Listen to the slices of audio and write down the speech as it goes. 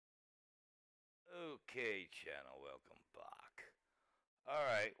Okay, channel, welcome back.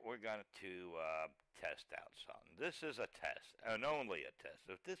 Alright, we're going to test out something. This is a test, and only a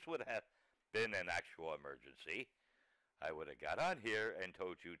test. If this would have been an actual emergency, I would have got on here and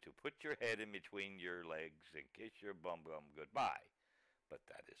told you to put your head in between your legs and kiss your bum bum goodbye. But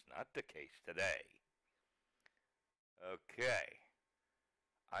that is not the case today. Okay,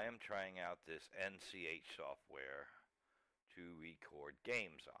 I am trying out this NCH software to record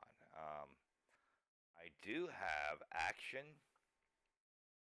games on. I do have Action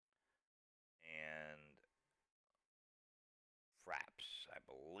and Fraps, I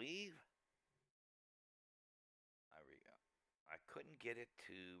believe. I couldn't get it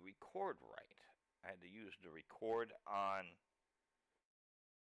to record right. I had to use the record on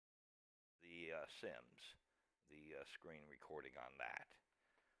the Sims, the screen recording on that.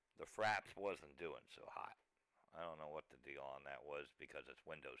 The Fraps wasn't doing so hot. I don't know what the deal on that was because it's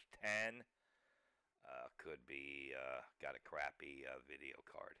Windows 10. Could be got a crappy video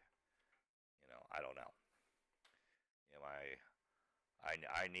card. I don't know.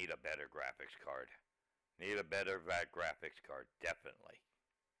 I need a better graphics card. Need a better graphics card, definitely.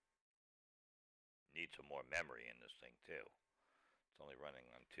 Need some more memory in this thing too. It's only running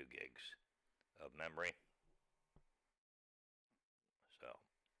on 2 gigs of memory. So,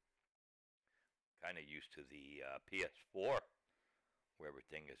 kind of used to the PS4, where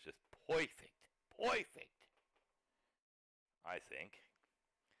everything is just perfect. Perfect! I think.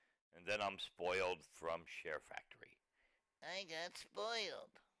 And then I'm spoiled from Share Factory. I got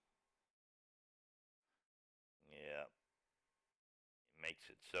spoiled. Yeah. It makes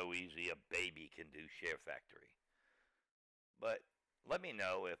it so easy a baby can do Share Factory. But let me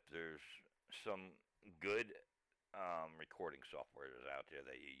know if there's some good recording software out there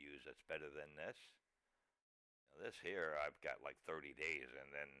that you use that's better than this. Now, this here, I've got like 30 days,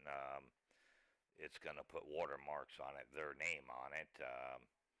 and then it's going to put watermarks on it, their name on it, and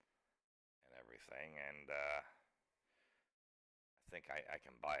everything. And I think I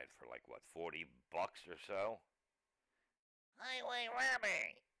can buy it for like, what, $40 or so? Highway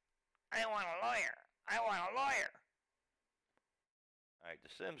robbery! I want a lawyer! I want a lawyer! Alright,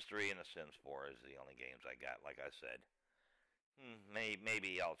 The Sims 3 and The Sims 4 is the only games I got, like I said.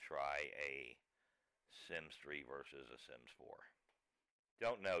 Maybe I'll try a Sims 3 versus a Sims 4.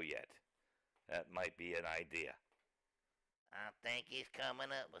 Don't know yet. That might be an idea. I think he's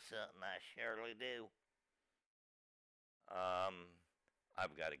coming up with something, I surely do.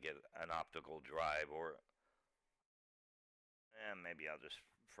 I've got to get an optical drive, or maybe I'll just,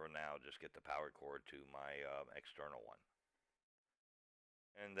 for now, just get the power cord to my external one.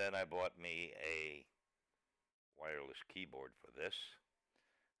 And then I bought me a wireless keyboard for this.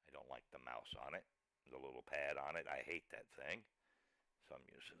 I don't like the mouse on it, the little pad on it. I hate that thing. So I'm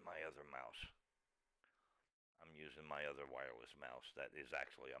using my other mouse. I'm using my other wireless mouse. That is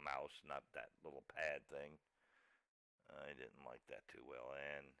actually a mouse, not that little pad thing. I didn't like that too well.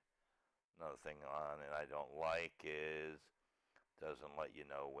 And another thing on it I don't like is doesn't let you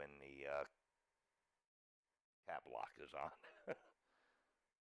know when the cap lock is on.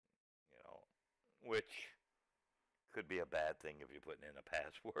 Which could be a bad thing if you're putting in a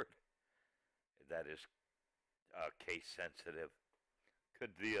password. That is case sensitive.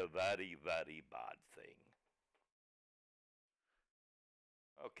 Could be a very, very bad thing.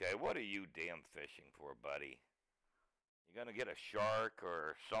 Okay, what are you damn fishing for, buddy? You gonna get a shark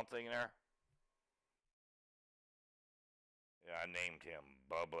or something there? Yeah, I named him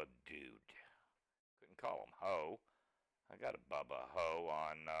Bubba Dude. Couldn't call him Ho. I got a Bubba Ho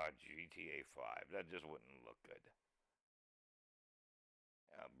on GTA 5. That just wouldn't look good.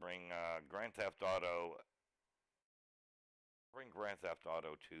 Bring Grand Theft Auto. Bring Grand Theft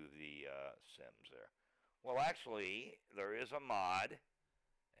Auto to the Sims there. Well, actually, there is a mod,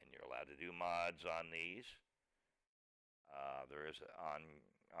 and you're allowed to do mods on these. There is on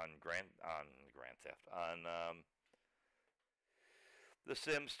Grand Theft on The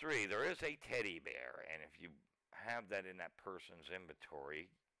Sims 3. There is a teddy bear, and if you have that in that person's inventory,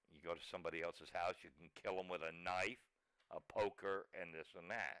 you go to somebody else's house, you can kill them with a knife, a poker, and this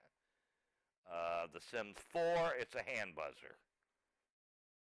and that. The Sims 4, it's a hand buzzer.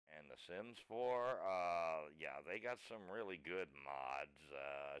 And The Sims 4, yeah, they got some really good mods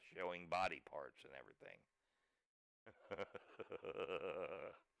showing body parts and everything.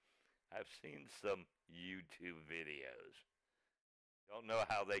 I've seen some YouTube videos. Don't know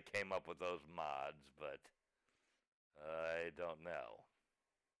how they came up with those mods, but I don't know.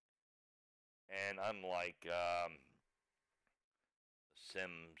 And unlike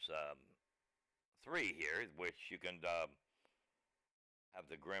Sims 3 here, which you can have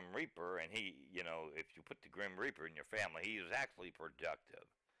the Grim Reaper, and he, if you put the Grim Reaper in your family, he is actually productive.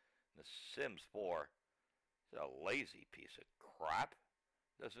 The Sims 4 is a lazy piece of crap.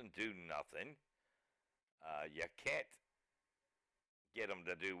 Doesn't do nothing. You can't get him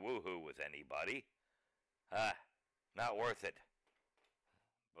to do woohoo with anybody. Not worth it.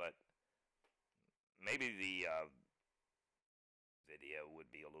 But maybe the video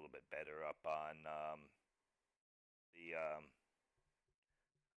would be a little bit better up on the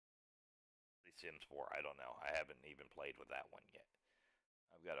Sims 4. I don't know. I haven't even played with that one yet.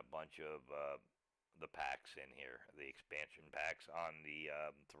 I've got a bunch of the packs in here, the expansion packs on the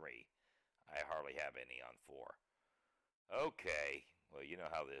 3. I hardly have any on 4. Okay, well, you know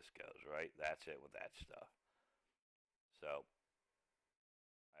how this goes, right? That's it with that stuff. So,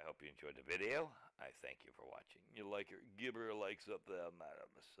 I hope you enjoyed the video. I thank you for watching. You like it? Give her a likes up there, madam,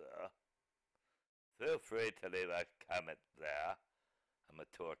 sir. Feel free to leave a comment there. I'm a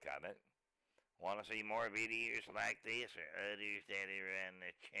tour comment. Want to see more videos like this or others that are on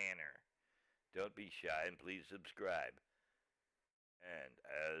the channel? Don't be shy and please subscribe. And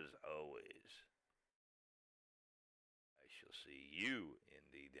as always, I shall see you in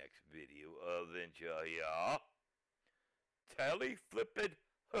the next video of Adventure here. Tally flippin'.